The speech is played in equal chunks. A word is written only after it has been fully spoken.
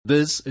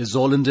This is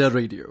All India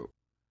Radio.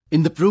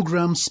 In the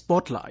program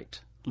Spotlight,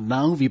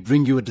 now we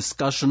bring you a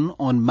discussion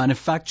on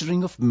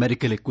manufacturing of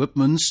medical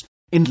equipments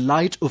in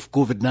light of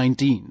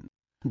COVID-19.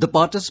 The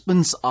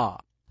participants are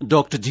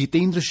Dr.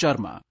 Jitendra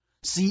Sharma,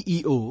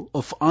 CEO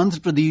of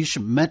Andhra Pradesh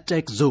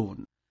MedTech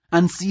Zone,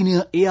 and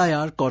Senior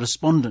AIR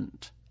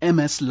Correspondent,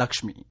 MS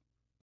Lakshmi.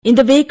 In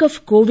the wake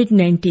of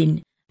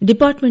COVID-19,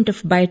 Department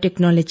of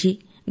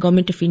Biotechnology,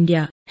 Government of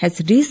India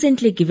has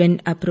recently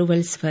given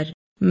approvals for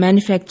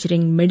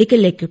manufacturing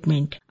medical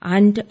equipment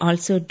and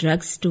also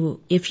drugs to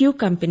a few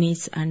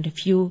companies and a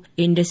few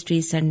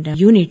industries and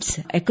units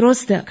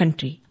across the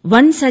country.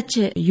 One such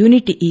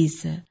unit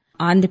is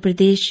Andhra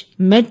Pradesh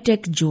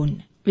MedTech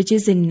Zone, which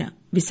is in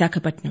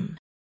Visakhapatnam.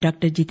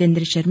 Dr.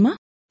 Jitendra Sharma,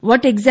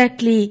 what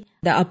exactly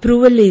the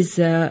approval is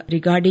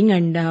regarding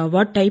and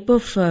what type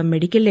of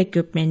medical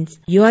equipment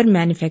you are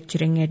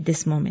manufacturing at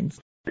this moment?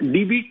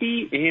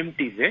 DBT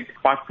AMTZ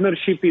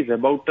partnership is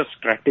about a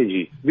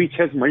strategy which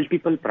has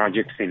multiple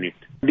projects in it.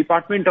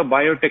 Department of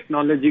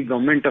Biotechnology,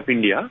 Government of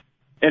India,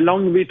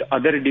 along with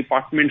other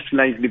departments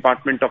like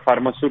Department of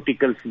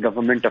Pharmaceuticals,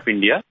 Government of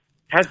India,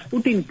 has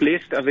put in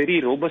place a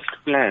very robust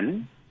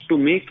plan to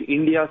make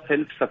India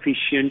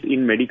self-sufficient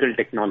in medical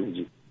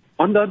technology.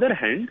 On the other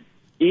hand,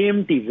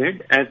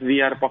 AMTZ, as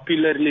we are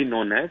popularly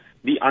known as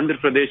the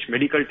Andhra Pradesh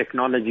Medical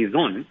Technology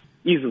Zone,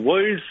 is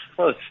world's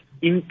first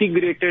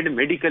integrated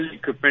medical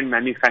equipment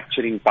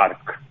manufacturing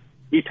park.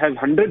 It has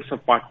hundreds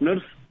of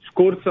partners,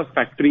 scores of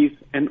factories,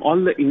 and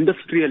all the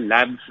industrial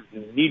labs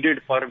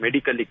needed for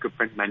medical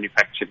equipment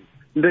manufacturing.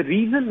 The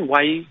reason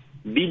why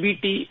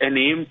DBT and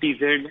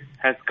AMTZ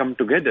has come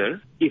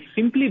together is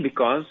simply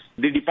because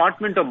the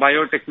Department of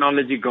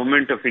Biotechnology,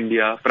 Government of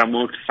India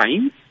promotes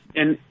science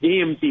and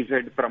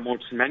AMTZ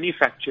promotes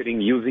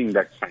manufacturing using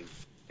that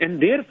science. And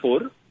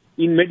therefore,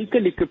 in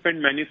medical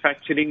equipment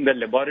manufacturing, the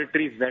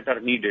laboratories that are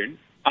needed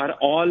are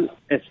all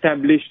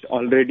established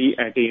already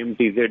at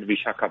AMTZ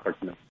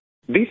Visakhapatnam.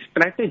 This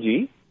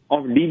strategy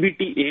of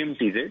DBT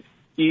AMTZ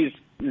is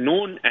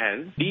known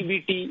as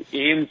DBT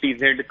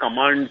AMTZ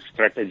Command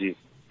Strategy.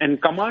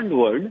 And command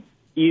word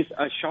is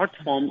a short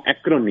form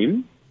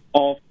acronym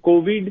of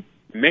COVID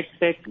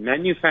MedTech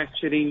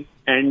Manufacturing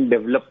and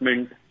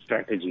Development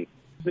Strategy.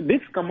 So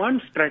this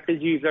command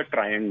strategy is a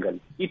triangle.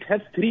 It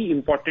has three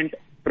important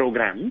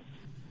programs.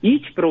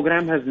 Each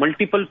program has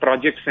multiple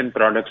projects and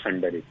products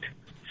under it.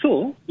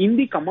 So, in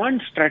the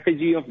command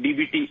strategy of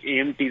DBT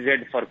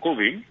AMTZ for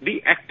COVID,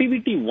 the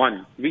activity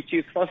 1, which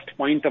is first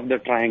point of the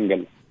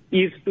triangle,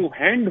 is to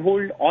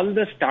handhold all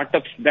the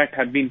startups that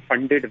have been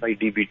funded by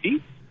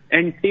DBT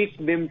and take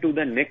them to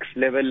the next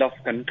level of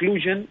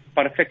conclusion,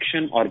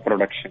 perfection or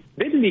production.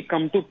 Then we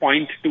come to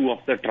point 2 of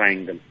the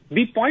triangle.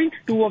 The point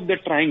 2 of the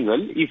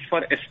triangle is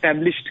for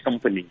established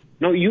company.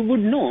 Now you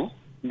would know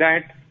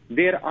that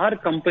there are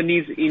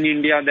companies in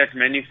India that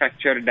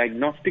manufacture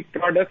diagnostic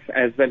products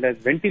as well as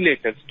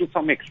ventilators to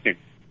some extent.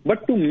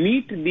 But to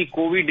meet the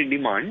COVID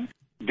demand,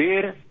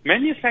 their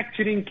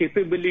manufacturing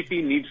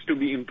capability needs to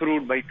be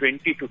improved by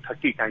 20 to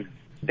 30 times.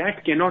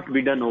 That cannot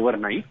be done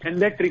overnight, and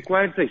that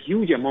requires a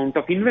huge amount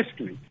of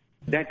investment.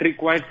 That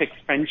requires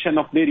expansion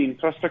of their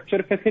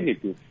infrastructure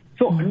facilities.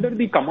 So under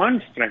the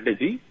command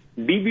strategy,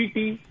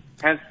 DBT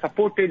has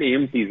supported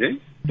AMTZ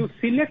to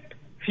select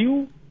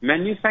few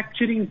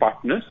manufacturing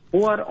partners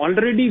who are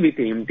already with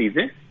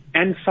AMTZ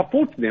and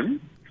support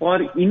them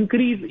for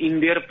increase in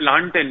their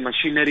plant and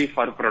machinery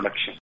for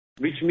production,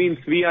 which means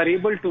we are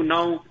able to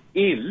now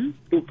aim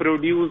to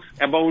produce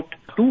about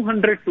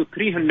 200 to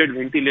 300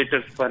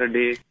 ventilators per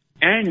day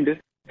and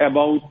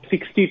about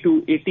 60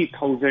 to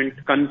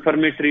 80,000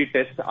 confirmatory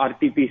tests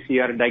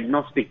RT-PCR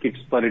diagnostic kits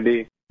per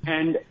day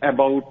and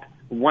about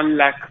 1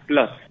 lakh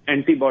plus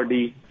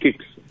antibody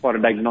kits for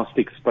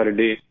diagnostics per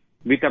day,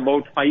 with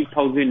about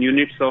 5,000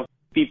 units of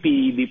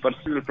PPE, the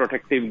personal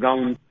protective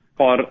gown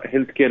for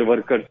healthcare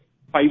workers,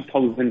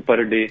 5,000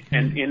 per day,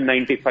 and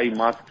N95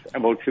 masks,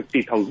 about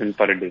 50,000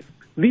 per day.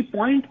 The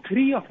point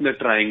 3 of the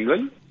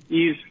triangle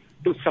is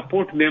to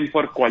support them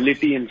for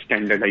quality and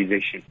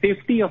standardization.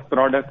 Safety of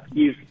product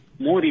is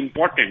more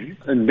important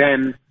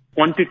than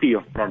quantity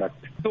of product.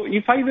 So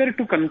if I were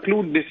to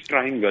conclude this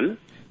triangle,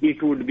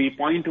 it would be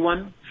point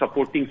 1,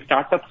 supporting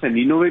startups and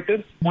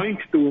innovators, point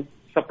 2,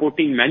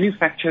 supporting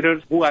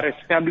manufacturers who are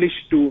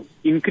established to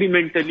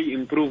incrementally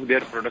improve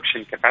their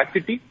production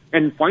capacity,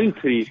 and point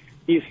 3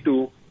 is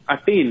to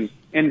attain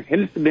and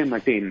help them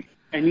attain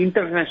an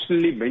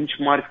internationally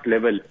benchmarked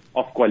level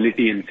of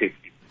quality and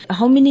safety.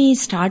 How many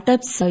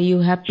startups you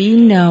have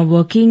been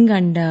working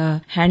and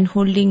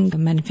hand-holding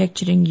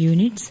manufacturing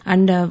units,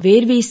 and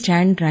where we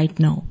stand right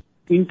now?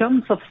 In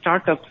terms of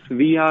startups,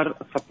 we are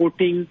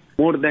supporting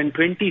more than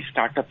 20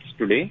 startups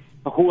today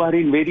who are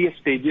in various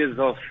stages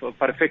of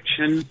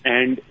perfection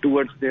and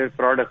towards their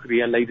product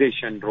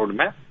realization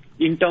roadmap.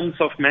 In terms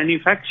of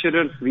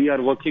manufacturers, we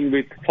are working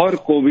with, for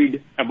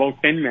COVID,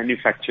 about 10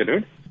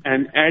 manufacturers,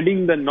 and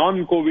adding the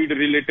non-COVID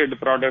related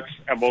products,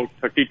 about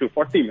 30 to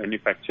 40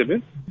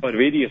 manufacturers for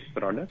various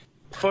products.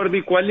 For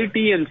the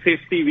quality and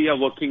safety, we are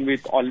working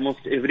with almost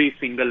every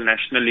single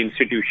national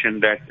institution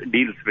that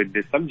deals with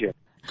this subject.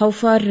 How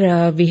far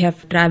we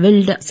have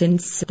traveled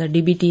since the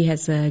DBT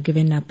has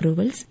given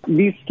approvals?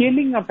 The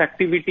scaling up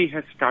activity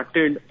has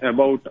started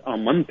about a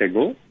month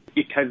ago.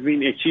 It has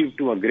been achieved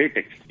to a great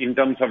extent in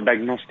terms of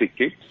diagnostic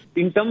kits.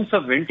 In terms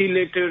of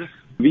ventilators,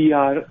 we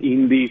are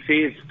in the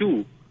phase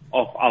 2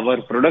 of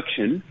our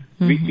production,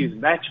 which is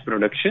batch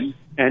production.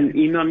 And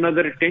in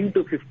another 10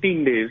 to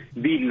 15 days,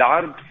 the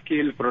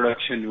large-scale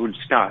production would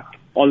start.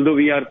 Although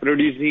we are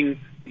producing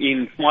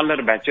in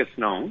smaller batches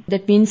now.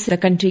 That means the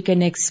country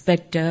can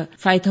expect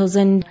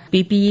 5,000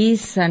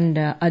 PPEs and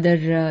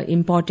other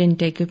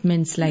important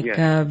equipments like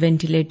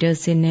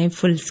ventilators in a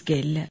full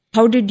scale.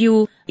 How did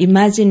you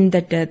imagine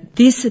that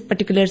this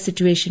particular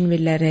situation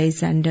will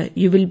arise and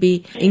you will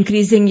be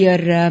increasing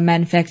your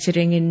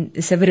manufacturing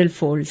in several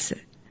folds?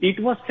 It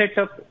was set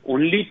up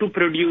only to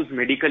produce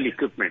medical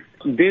equipment.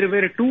 There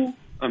were two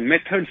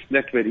methods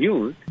that were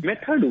used.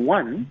 Method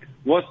 1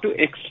 was to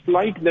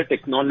exploit the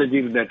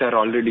technologies that are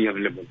already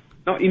available.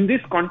 Now, in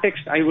this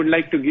context, I would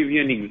like to give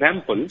you an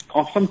example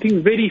of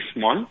something very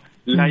small,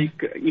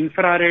 like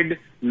infrared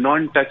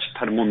non-touch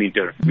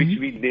thermometer, which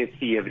they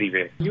see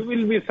everywhere. You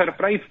will be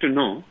surprised to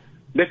know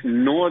that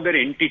no other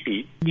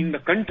entity in the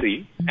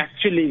country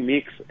actually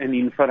makes an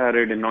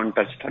infrared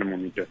non-touch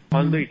thermometer,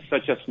 although it's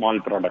such a small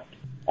product.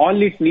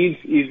 All it needs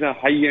is a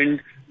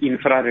high-end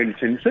infrared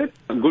sensor,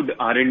 a good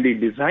R&D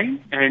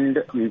design, and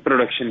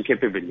production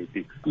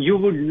capability. You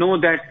would know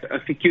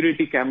that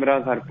security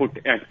cameras are put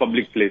at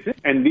public places,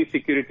 and these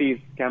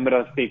security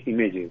cameras take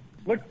images.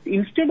 But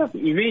instead of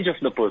image of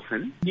the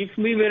person, if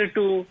we were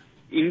to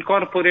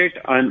incorporate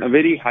a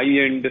very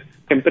high-end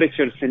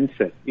temperature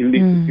sensor in the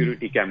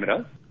security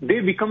cameras,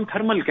 they become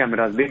thermal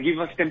cameras. They give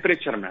us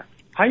temperature maps.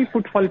 High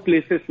footfall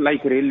places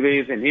like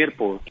railways and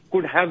airports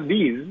could have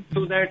these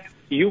so that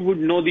you would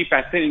know the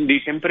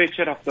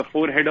temperature of the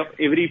forehead of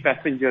every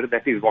passenger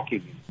that is walking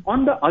in.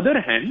 On the other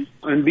hand,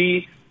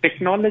 the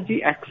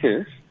technology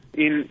access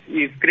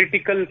is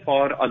critical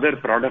for other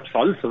products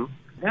also.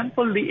 For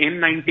example, the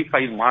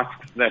N95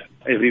 masks that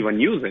everyone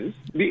uses,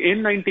 the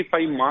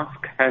N95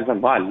 mask has a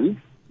valve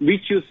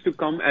which used to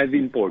come as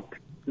import.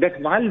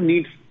 That valve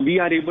we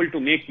are able to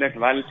make that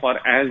valve for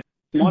as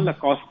small a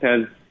cost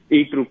as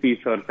 8 rupees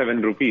or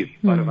 7 rupees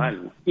per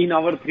valve in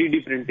our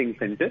 3D printing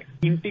center,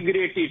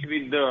 integrate it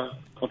with the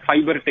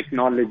fiber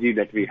technology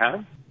that we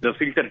have, the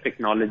filter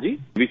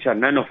technology, which are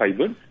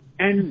nanofibers.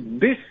 And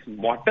this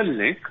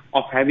bottleneck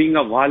of having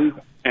a valve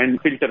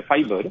and filter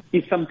fiber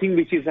is something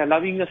which is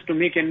allowing us to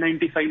make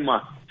N95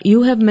 masks.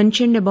 You have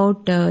mentioned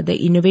about the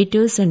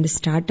innovators and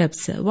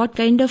startups. What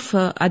kind of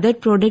other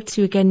products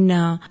you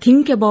can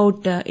think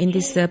about in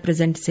this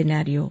present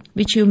scenario,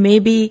 which you may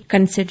be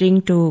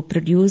considering to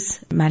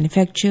produce,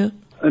 manufacture?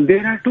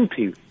 There are two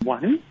things.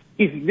 One,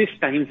 is this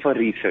time for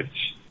research?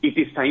 It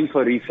is time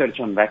for research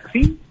on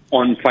vaccine,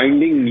 on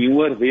finding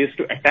newer ways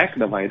to attack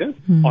the virus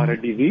or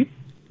a disease.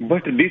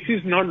 But this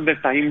is not the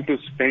time to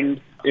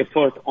spend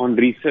effort on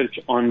research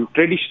on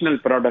traditional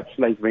products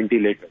like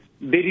ventilators.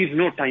 There is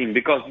no time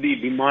because the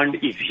demand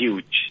is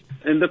huge.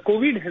 And the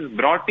COVID has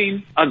brought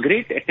in a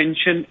great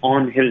attention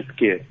on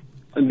healthcare.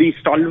 The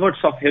stalwarts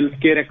of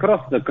healthcare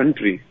across the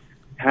country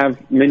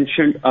have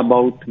mentioned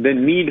about the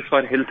need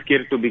for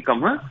healthcare to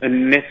become a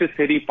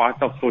necessary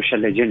part of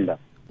social agenda.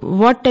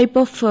 What type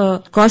of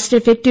cost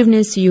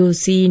effectiveness you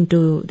see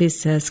into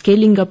this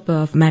scaling up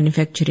of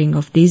manufacturing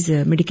of these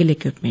medical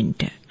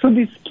equipment? So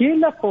the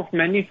scale up of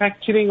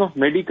manufacturing of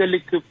medical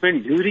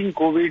equipment during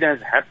COVID has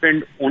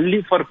happened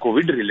only for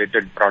COVID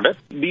related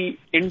products. The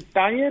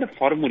entire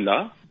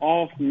formula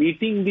of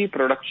meeting the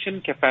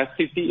production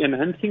capacity,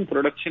 enhancing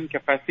production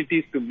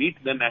capacities to meet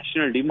the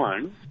national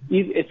demand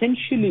is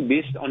essentially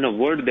based on a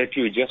word that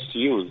you just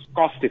used,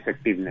 cost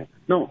effectiveness.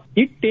 Now,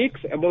 it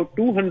takes about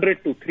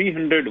 200 to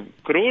 300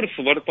 crores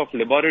worth of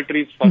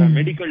laboratories for a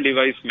medical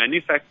device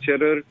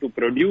manufacturer to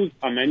produce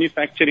a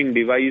manufacturing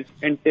device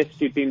and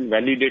test it in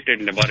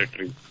validated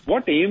laboratories.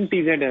 What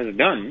AMTZ has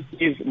done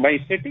is by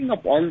setting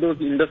up all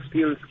those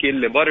industrial scale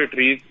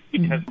laboratories,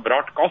 it has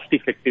brought cost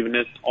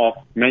effectiveness of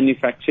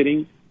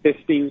manufacturing,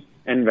 testing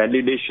and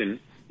validation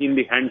in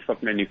the hands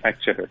of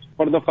manufacturers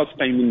for the first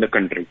time in the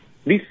country.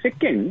 The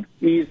second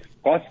is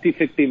cost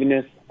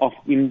effectiveness of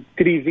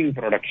increasing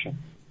production.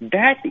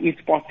 That is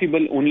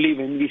possible only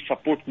when we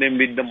support them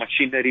with the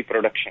machinery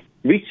production,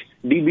 which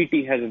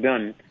DBT has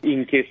done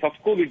in case of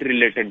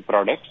COVID-related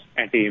products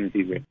at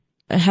AMTZ.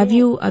 Have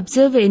you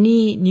observed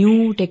any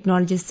new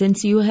technologies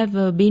since you have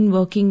been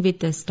working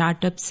with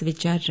startups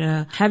which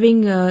are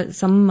having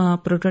some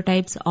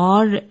prototypes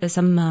or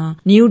some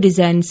new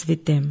designs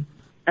with them?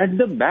 At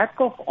the back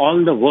of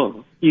all the work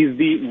is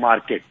the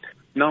market.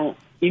 Now,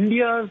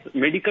 India's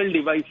medical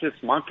devices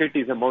market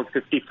is about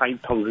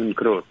 55,000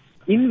 crores,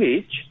 in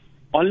which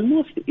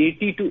almost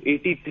 80 to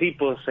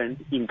 83%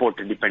 import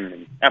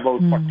dependent,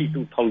 about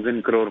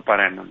 42,000 crore per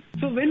annum.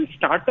 So when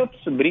startups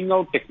bring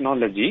out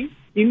technology,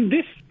 in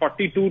this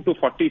 42 to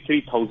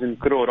 43,000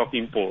 crore of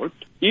import,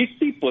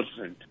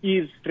 80%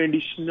 is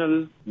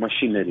traditional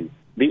machinery.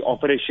 the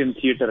operation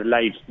theater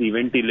lights, the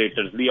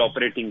ventilators, the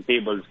operating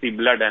tables, the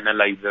blood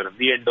analyzer,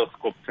 the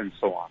endoscopes, and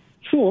so on.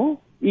 So,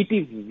 it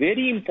is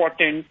very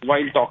important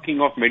while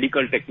talking of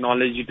medical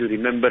technology to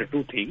remember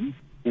two things.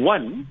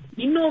 One,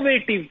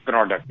 innovative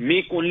products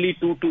make only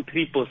 2 to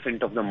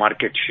 3% of the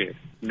market share.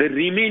 The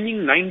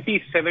remaining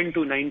 97 to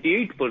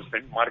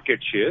 98% market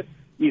share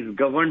is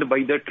governed by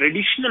the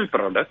traditional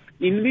product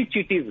in which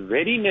it is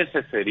very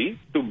necessary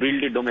to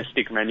build a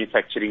domestic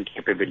manufacturing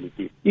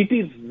capability. It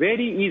is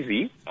very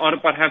easy or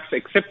perhaps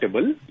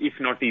acceptable, if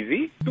not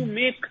easy, to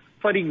make,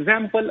 for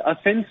example, a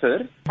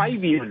sensor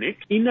 5 units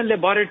in a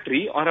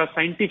laboratory or a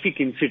scientific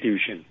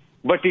institution.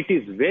 But it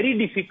is very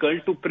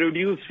difficult to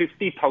produce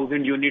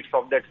 50,000 units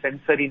of that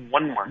sensor in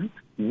 1 month,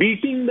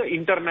 beating the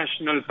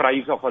international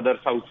price of other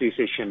Southeast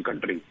Asian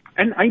countries.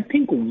 And I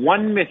think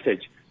one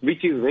message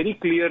which is very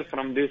clear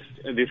from this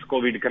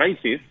COVID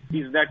crisis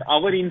is that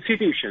our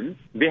institutions,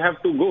 they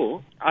have to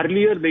go.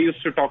 Earlier, they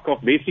used to talk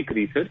of basic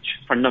research,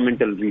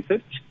 fundamental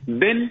research.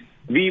 Then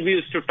we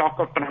used to talk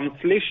of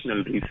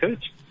translational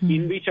research,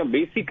 in which a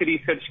basic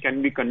research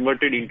can be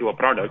converted into a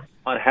product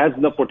or has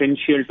the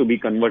potential to be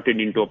converted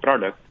into a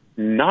product.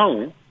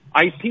 Now,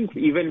 I think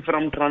even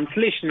from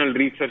translational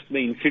research,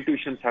 the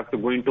institutions have to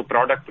go into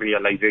product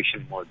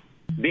realization mode.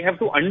 They have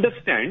to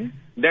understand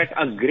that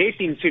a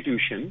great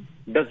institution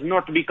does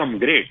not become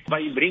great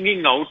by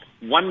bringing out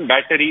one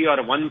battery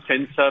or one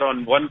sensor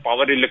on one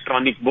power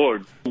electronic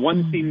board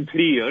once in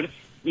 3 years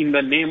in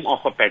the name of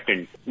a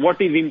patent.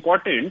 What is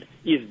important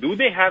is, do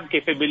they have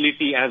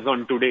capability as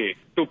on today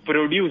to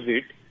produce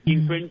it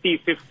in 20,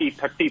 50,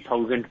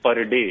 30,000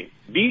 per day,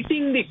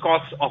 beating the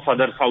cost of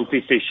other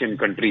Southeast Asian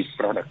countries'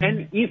 products.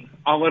 And if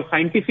our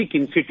scientific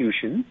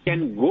institutions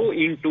can go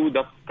into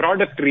the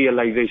product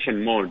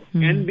realization mode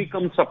and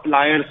become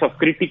suppliers of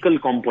critical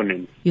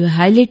components. You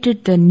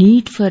highlighted the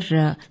need for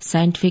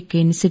scientific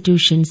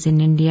institutions in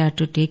India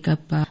to take up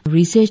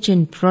research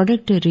and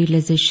product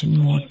realization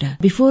mode.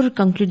 Before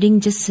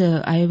concluding,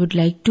 I would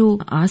like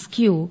to ask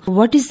you,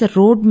 what is the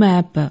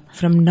roadmap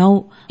from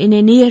now in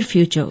a near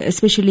future,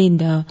 especially in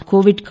the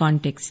COVID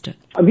context?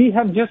 We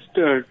have just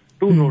two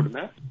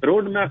roadmaps.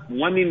 Roadmap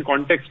one in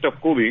context of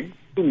COVID,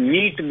 to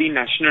meet the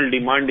national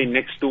demand in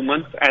next 2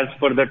 months as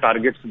per the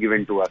targets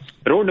given to us.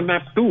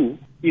 Roadmap 2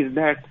 is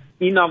that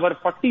in our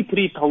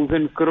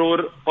 43,000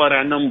 crore per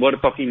annum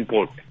worth of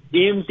import,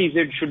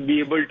 AMTZ should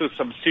be able to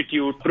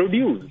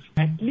produce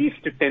at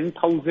least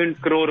 10,000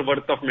 crore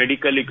worth of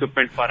medical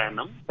equipment per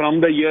annum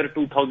from the year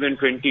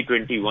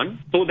 2020-21,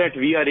 so that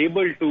we are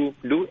able to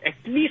do at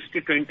least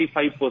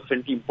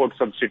 25% import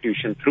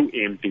substitution through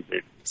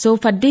AMTZ. So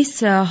for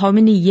this, how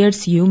many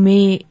years you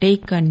may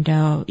take and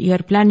you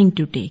are planning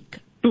to take?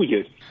 2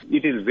 years.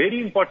 It is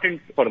very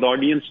important for the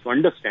audience to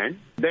understand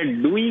that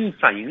doing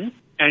science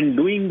and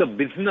doing the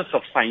business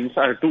of science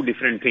are two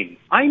different things.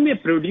 I may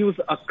produce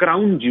a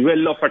crown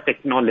jewel of a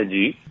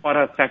technology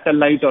or a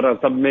satellite or a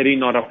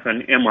submarine or of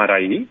an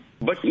MRI,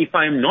 but if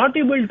I am not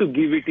able to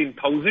give it in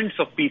thousands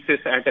of pieces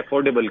at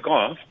affordable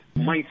cost,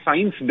 my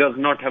science does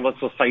not have a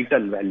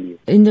societal value.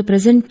 In the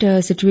present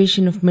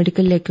situation of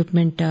medical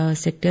equipment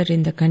sector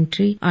in the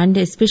country, and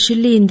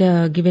especially in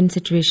the given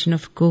situation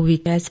of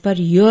COVID, as per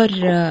your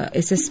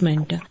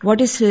assessment, what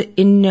is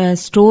in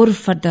store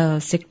for the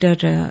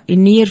sector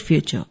in near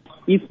future?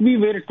 If we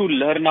were to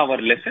learn our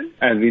lesson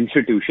as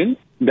institutions,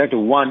 that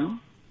one,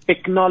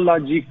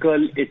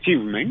 technological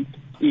achievement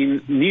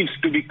needs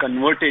to be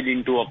converted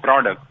into a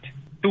product.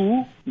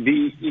 Two,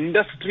 the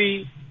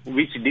industry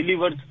which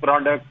delivers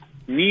product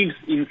needs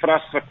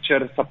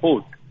infrastructure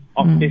support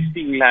of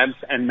testing labs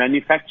and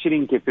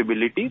manufacturing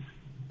capabilities.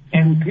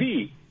 And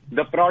three,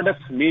 the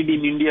products made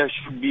in India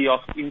should be of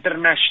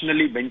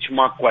internationally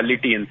benchmark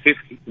quality and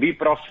safety. The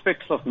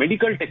prospects of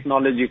medical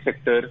technology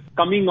sector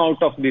coming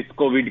out of this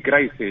COVID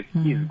crisis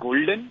is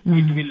golden.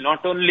 It will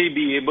not only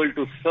be able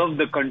to serve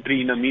the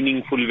country in a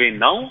meaningful way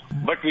now,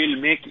 but will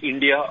make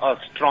India a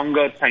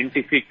stronger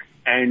scientific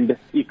and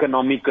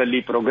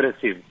economically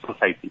progressive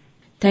society.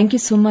 Thank you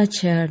so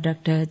much,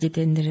 Dr.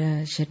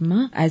 Jitendra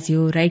Sharma. As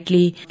you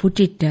rightly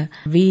put it,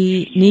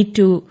 we need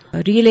to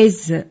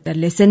realize the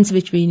lessons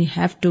which we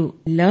have to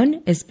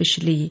learn,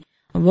 especially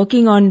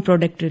working on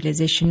product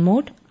realization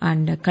mode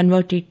and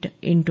convert it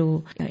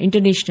into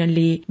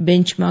internationally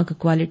benchmark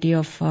quality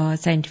of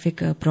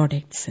scientific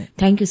products.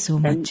 Thank you so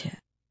much.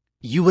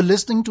 You were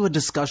listening to a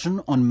discussion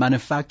on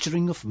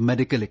manufacturing of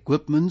medical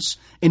equipments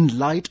in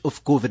light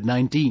of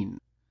COVID-19.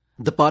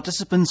 The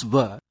participants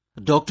were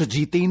Dr.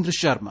 Jitendra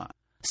Sharma,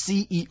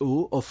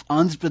 CEO of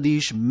Andhra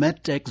Pradesh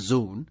MedTech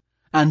Zone,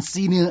 and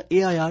Senior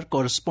AIR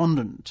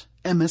Correspondent,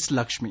 MS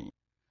Lakshmi.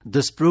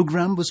 This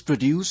program was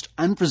produced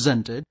and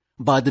presented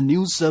by the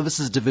News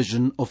Services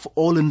Division of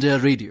All India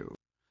Radio.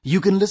 You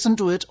can listen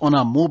to it on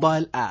our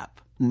mobile app,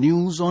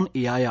 News on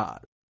AIR.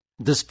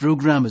 This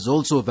program is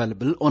also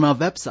available on our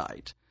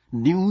website,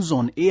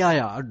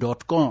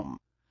 newsonair.com.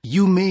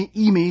 You may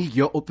email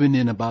your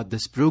opinion about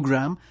this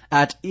program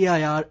at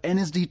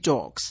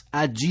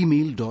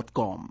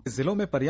airnsdtalks@gmail.com.